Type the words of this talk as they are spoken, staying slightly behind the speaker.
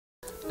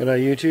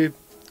G'day YouTube,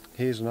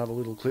 here's another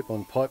little clip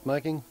on pipe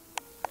making,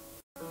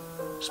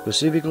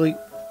 specifically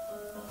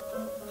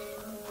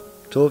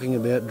talking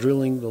about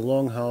drilling the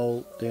long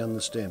hole down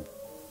the stem.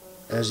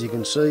 As you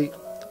can see,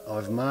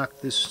 I've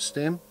marked this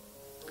stem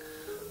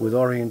with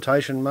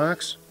orientation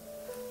marks,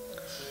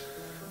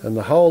 and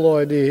the whole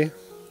idea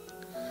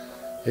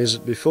is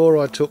that before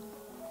I took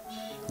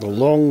the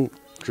long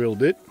drill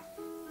bit,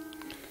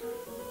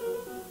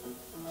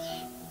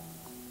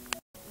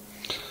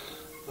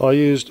 I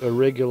used a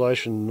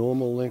regulation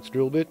normal length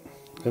drill bit,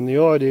 and the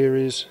idea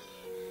is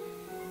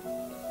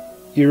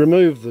you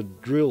remove the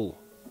drill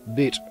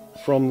bit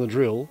from the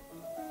drill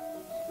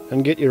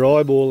and get your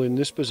eyeball in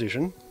this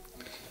position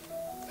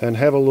and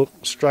have a look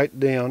straight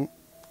down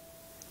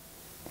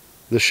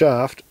the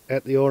shaft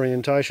at the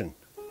orientation,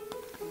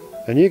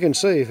 and you can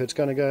see if it's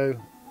going to go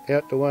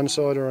out to one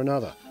side or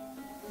another.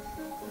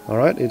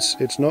 Alright,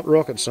 it's not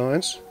rocket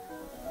science,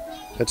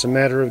 it's a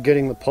matter of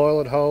getting the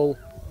pilot hole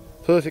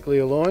perfectly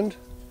aligned,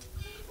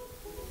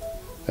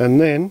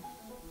 and then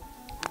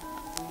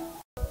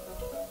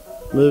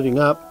moving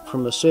up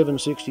from a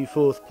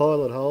 7/64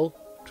 pilot hole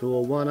to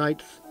a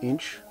 1/8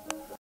 inch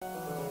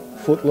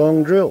foot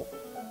long drill.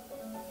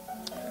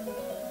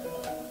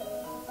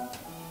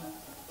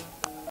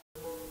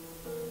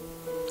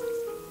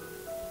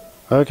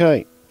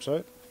 Okay,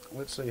 so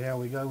let's see how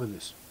we go with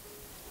this.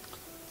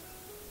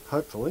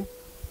 Hopefully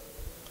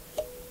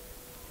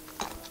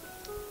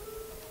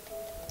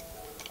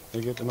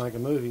we get to make a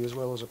movie as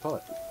well as a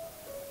pipe.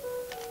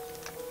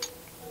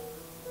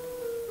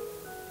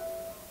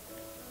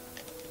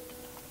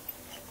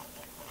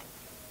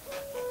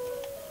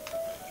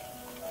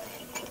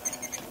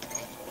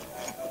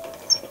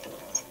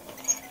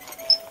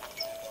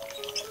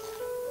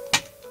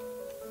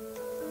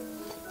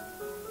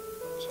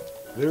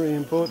 Very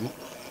important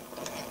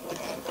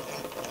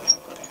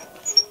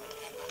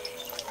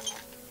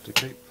to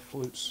keep the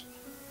flutes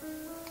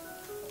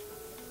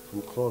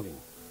from clogging.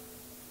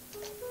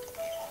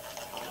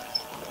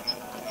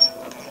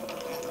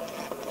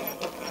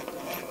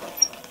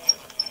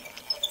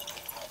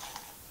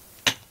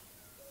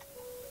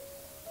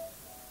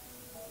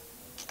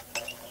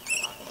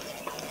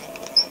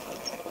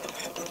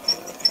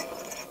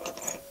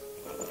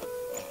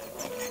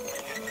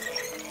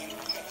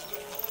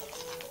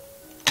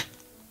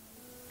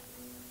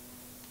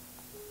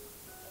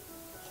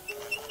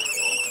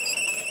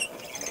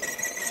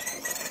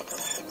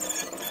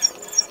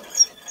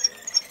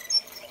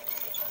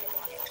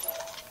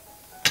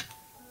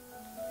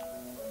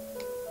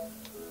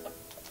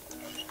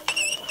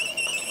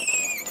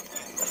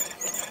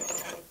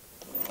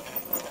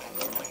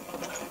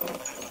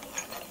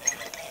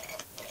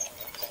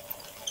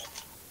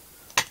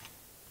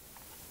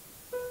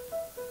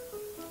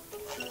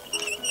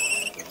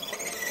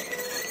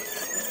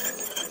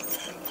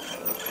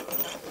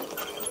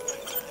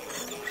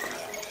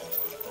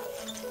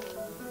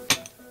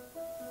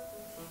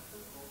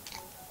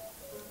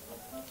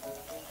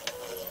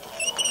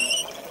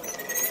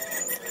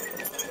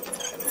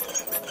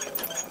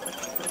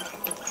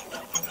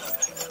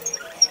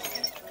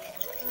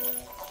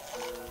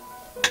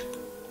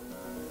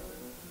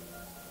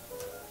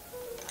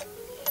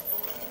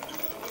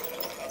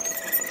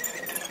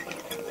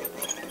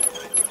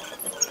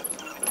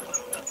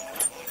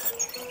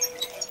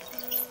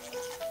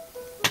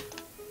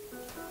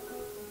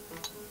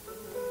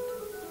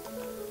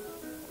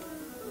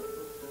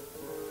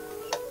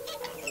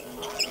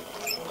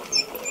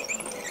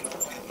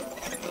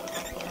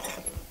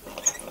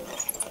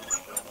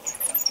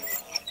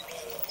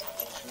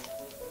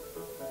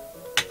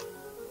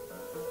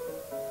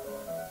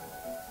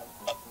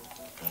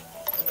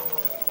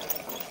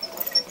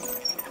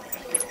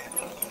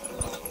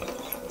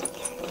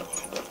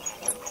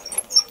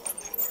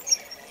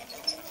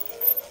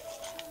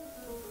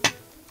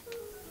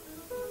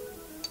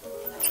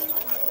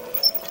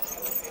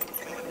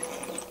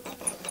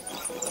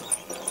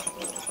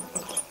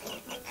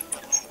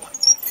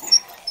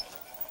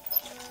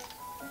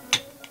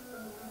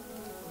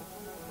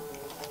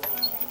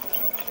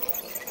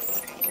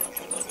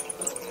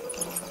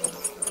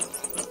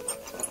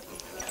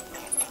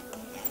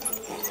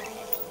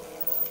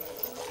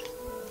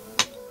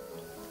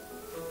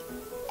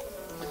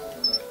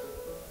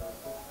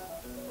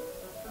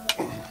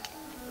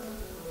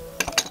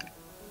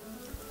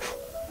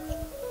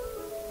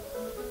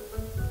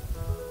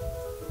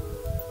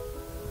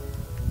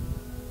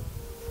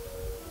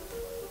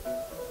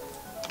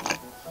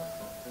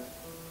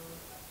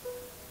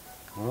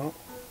 Well,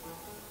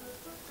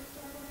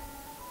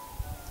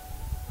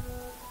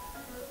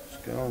 it's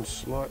going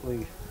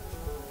slightly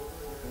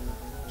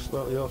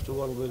off to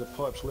one where the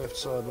pipe's left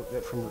side looked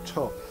at from the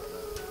top.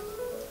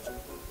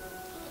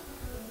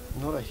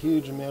 Not a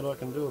huge amount I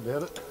can do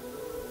about it,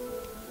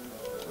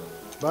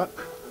 but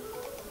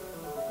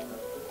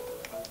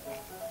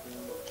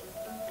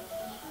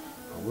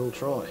I will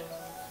try.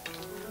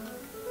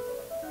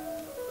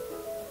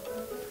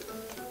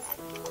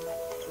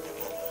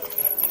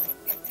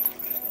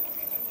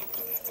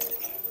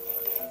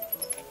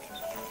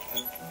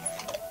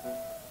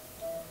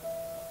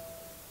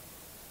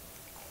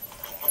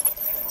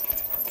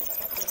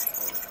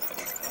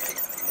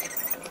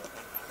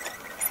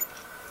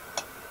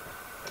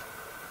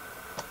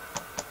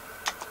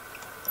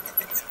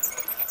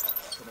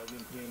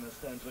 Canadian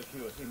pianist Angela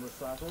Hewitt in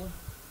recital,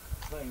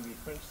 playing the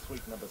French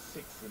Suite number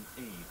 6 in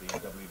E, the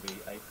WV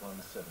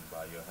 817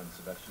 by Johann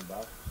Sebastian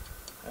Bach.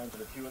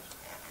 Angela Hewitt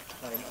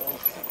playing all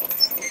 6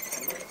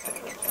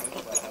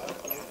 by Bach,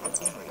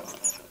 Henry, in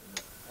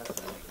this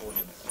capacity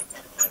audience at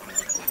the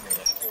Sydney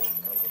Hall in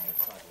the Melbourne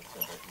Recital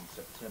Centre in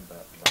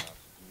September last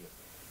year.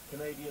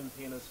 Canadian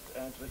pianist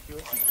Angela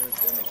Hewitt is very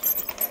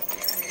generous.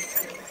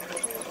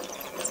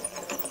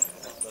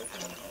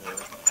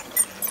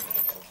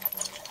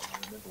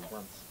 I remember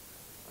once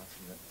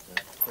asking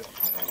that question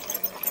about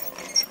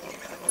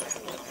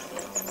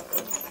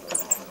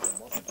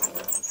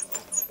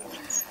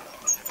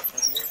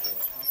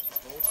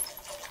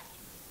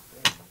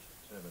very much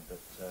determined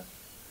that,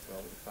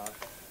 well, if Bach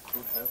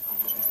would have, he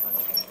would be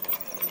playing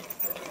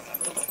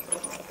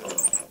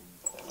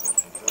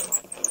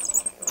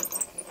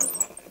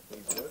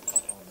these works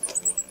on the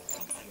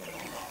piano.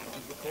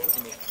 He's recorded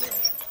them as well.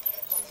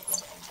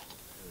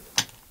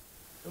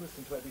 You're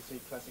listening to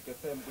ABC Classic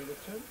FM. We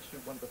return to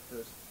one of the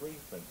first 3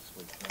 French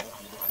suites now. If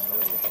you listen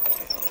earlier,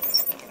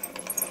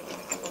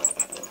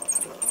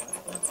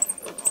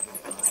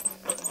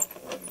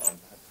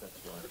 and perhaps that's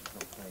why he's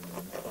not playing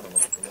in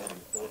chronological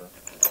order.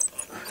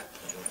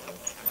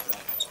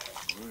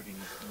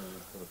 Rooting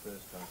move for the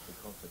first half of the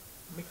concert,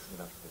 mixing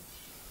it up a bit.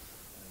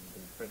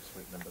 And the French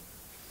suite number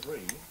 3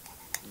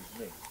 is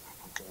next,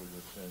 before we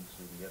return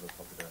to the ever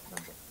popular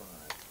number 5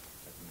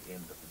 at the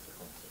end of this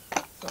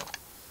concert. So,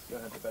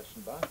 Johann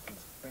Sebastian Bach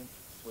is French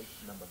Suite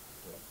number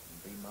 3 in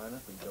B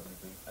minor,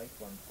 BWV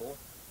 814,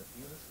 the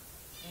pianist,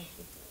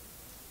 Angela Hewitt.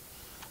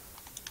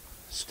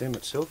 Stem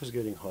itself is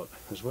getting hot,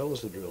 as well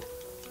as the drill.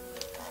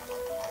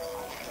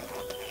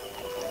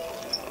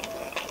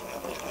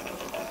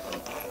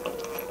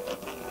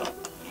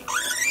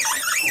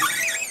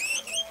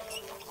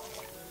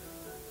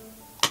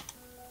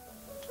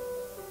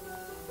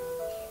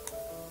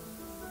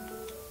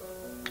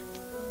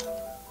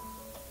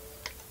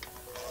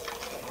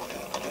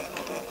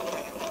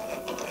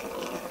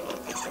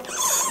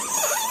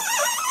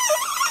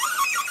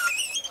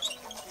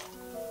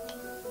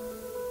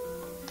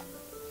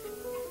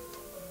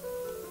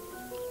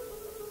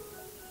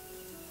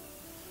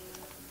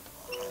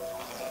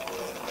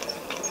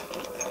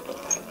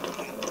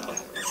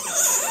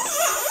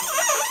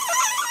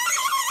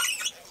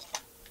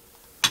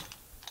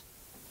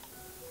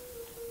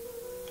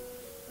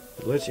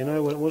 It lets you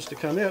know when it wants to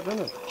come out,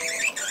 doesn't it?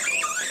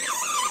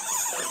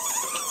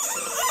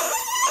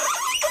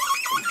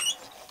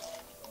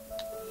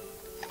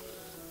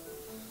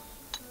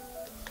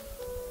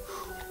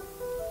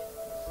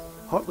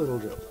 Hot little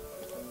drill.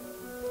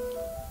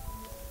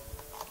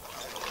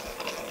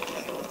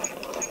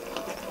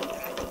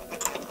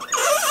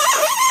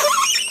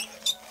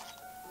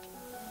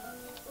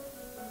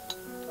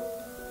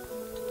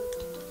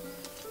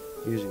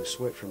 Using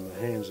sweat from the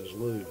hands as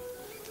lube.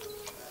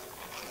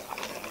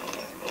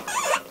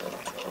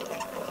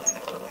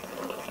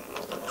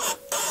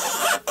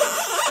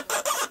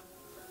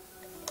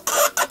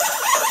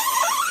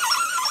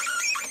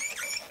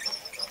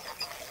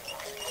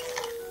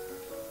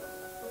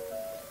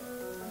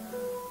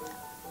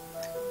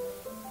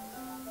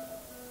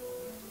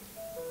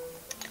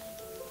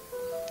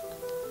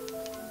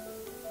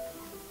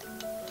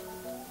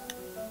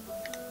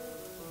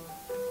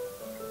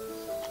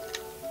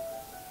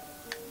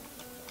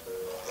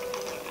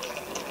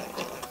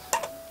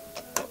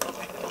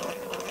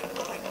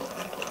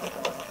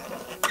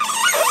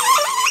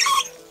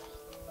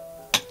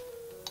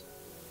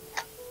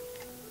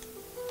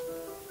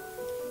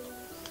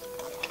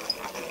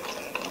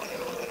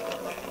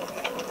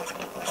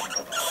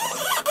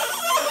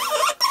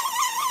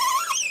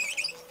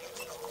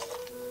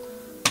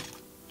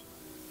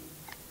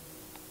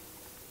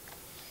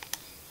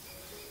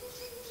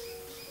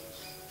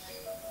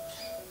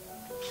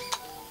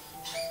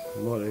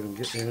 Might even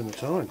get there in the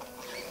time.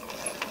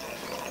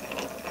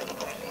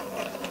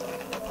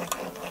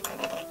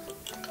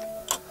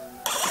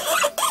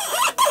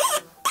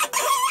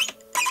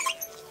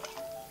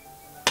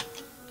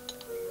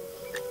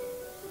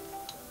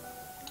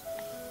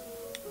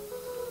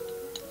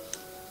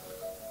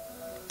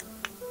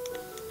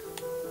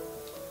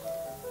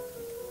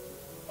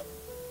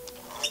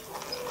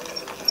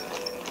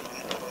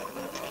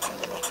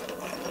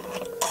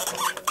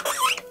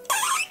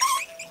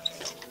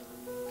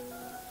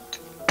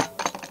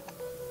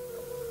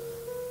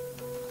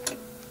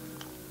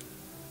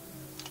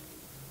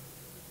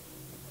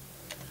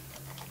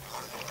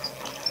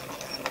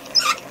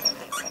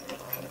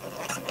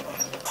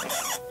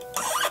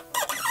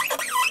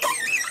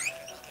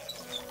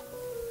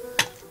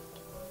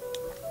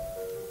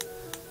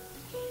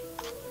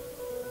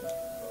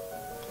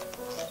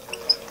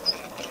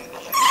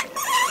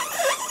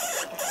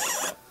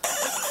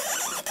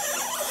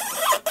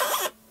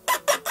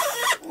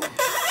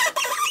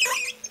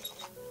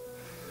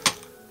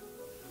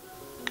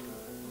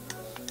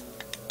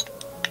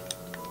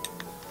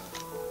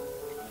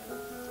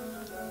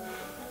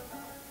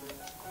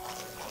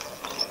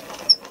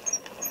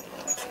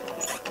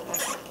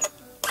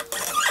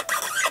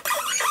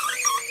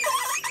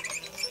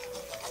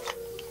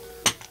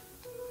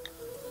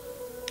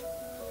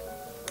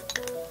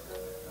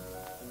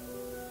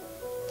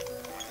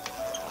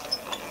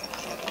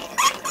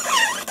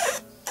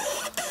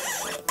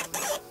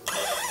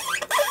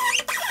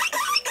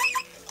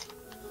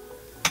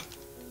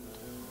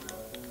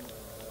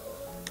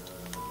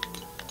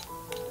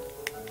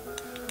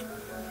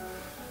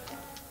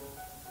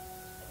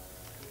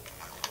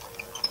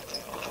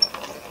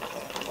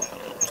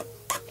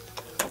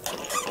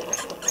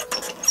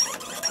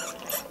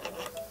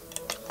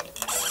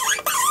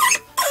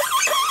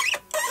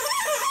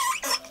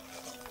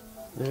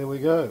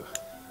 go.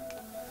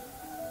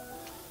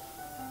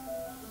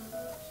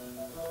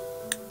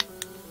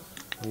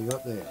 What you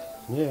got there?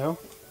 Now,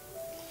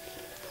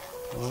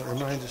 all that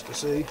remains is to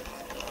see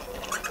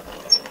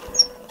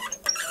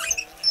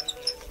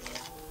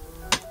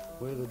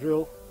where the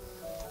drill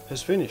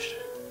has finished.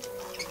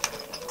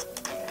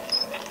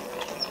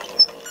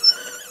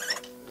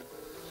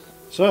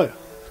 So,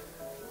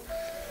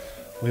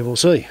 we will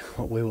see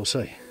what we will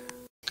see.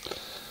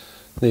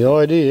 The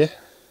idea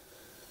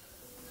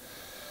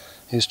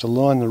is to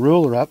line the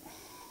ruler up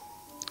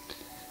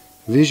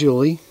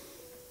visually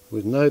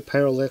with no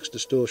parallax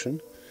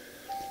distortion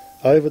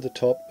over the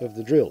top of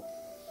the drill,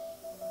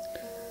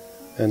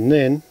 and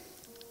then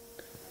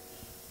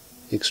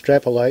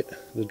extrapolate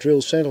the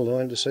drill centre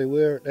line to see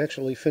where it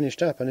actually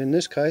finished up. And in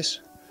this case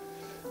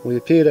we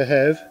appear to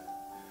have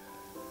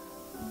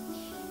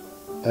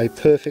a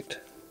perfect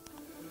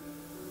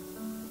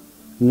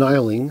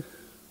nailing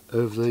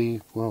of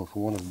the, well,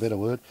 for want of a better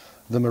word,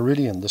 the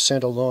meridian, the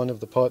centre line of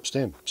the pipe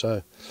stem.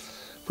 So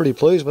pretty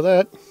pleased with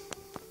that.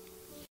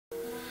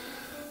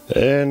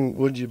 And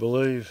would you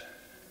believe,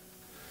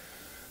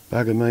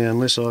 bugger me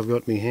unless I've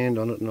got my hand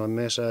on it and I'm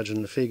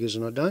massaging the figures,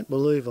 and I don't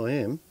believe I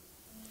am,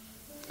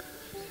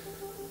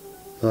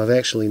 I've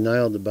actually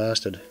nailed the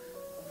bastard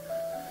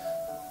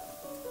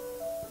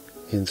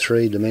in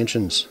 3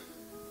 dimensions.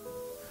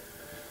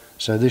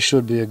 So this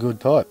should be a good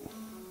pipe.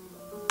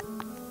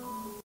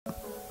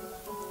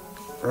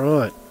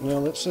 Right, now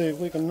let's see if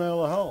we can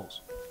nail the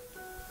holes.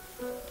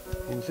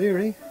 In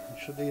theory, it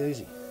should be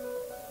easy.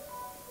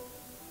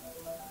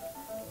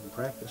 In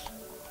practice,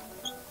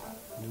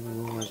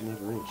 it always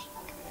never is.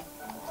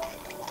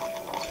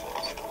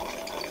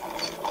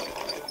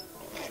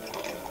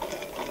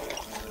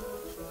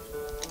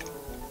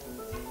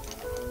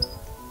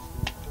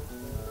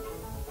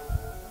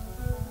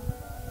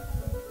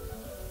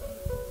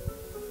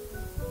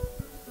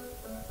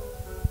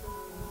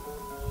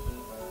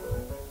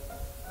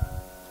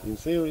 In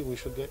theory, we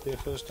should get there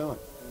first time.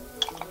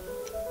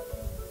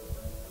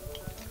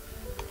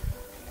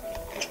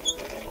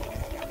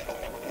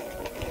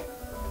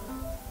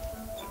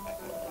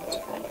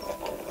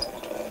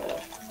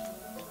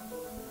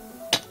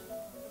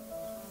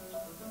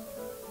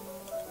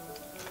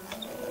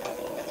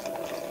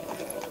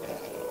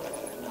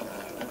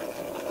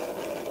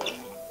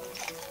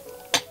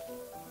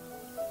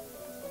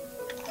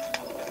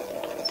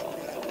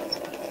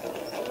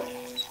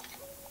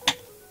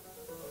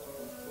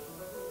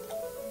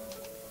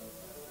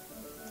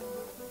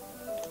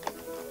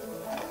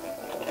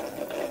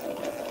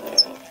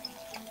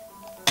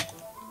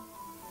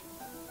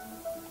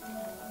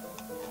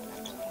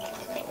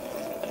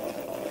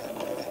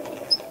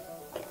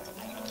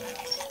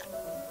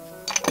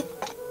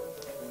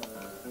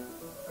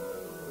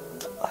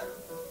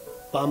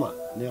 Bummer.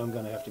 Now I'm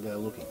going to have to go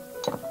looking.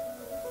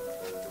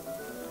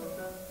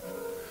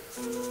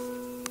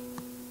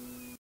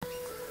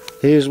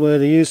 Here's where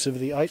the use of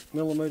the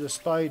 8mm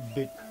spade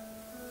bit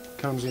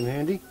comes in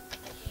handy.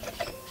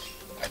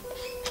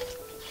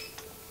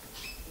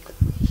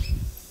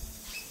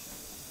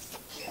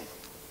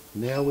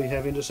 Now we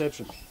have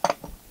interception.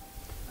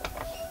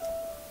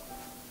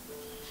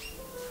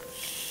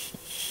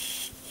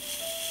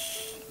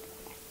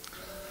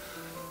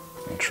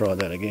 I'll try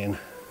that again.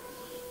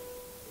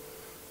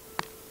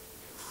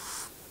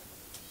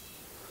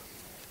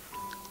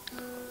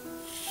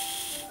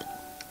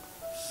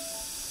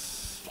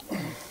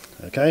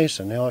 Okay,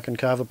 so now I can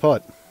carve a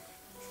pipe.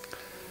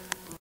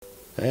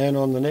 And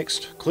on the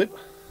next clip,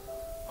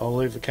 I'll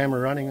leave the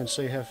camera running and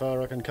see how far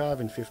I can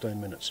carve in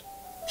 15 minutes.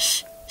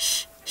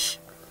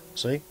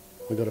 See,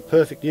 we've got a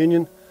perfect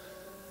union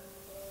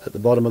at the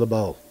bottom of the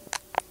bowl.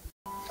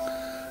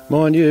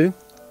 Mind you,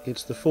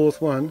 it's the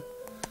 4th one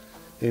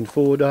in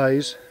 4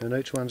 days, and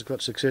each one's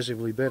got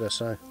successively better,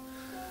 so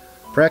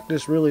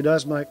practice really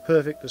does make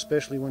perfect,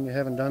 especially when you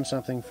haven't done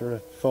something for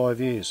 5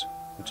 years,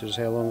 which is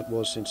how long it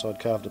was since I'd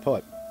carved a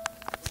pipe.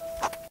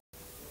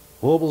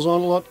 Warbles on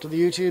a lot to the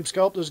YouTube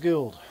Sculptors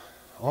Guild.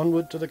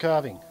 Onward to the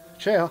carving.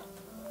 Ciao.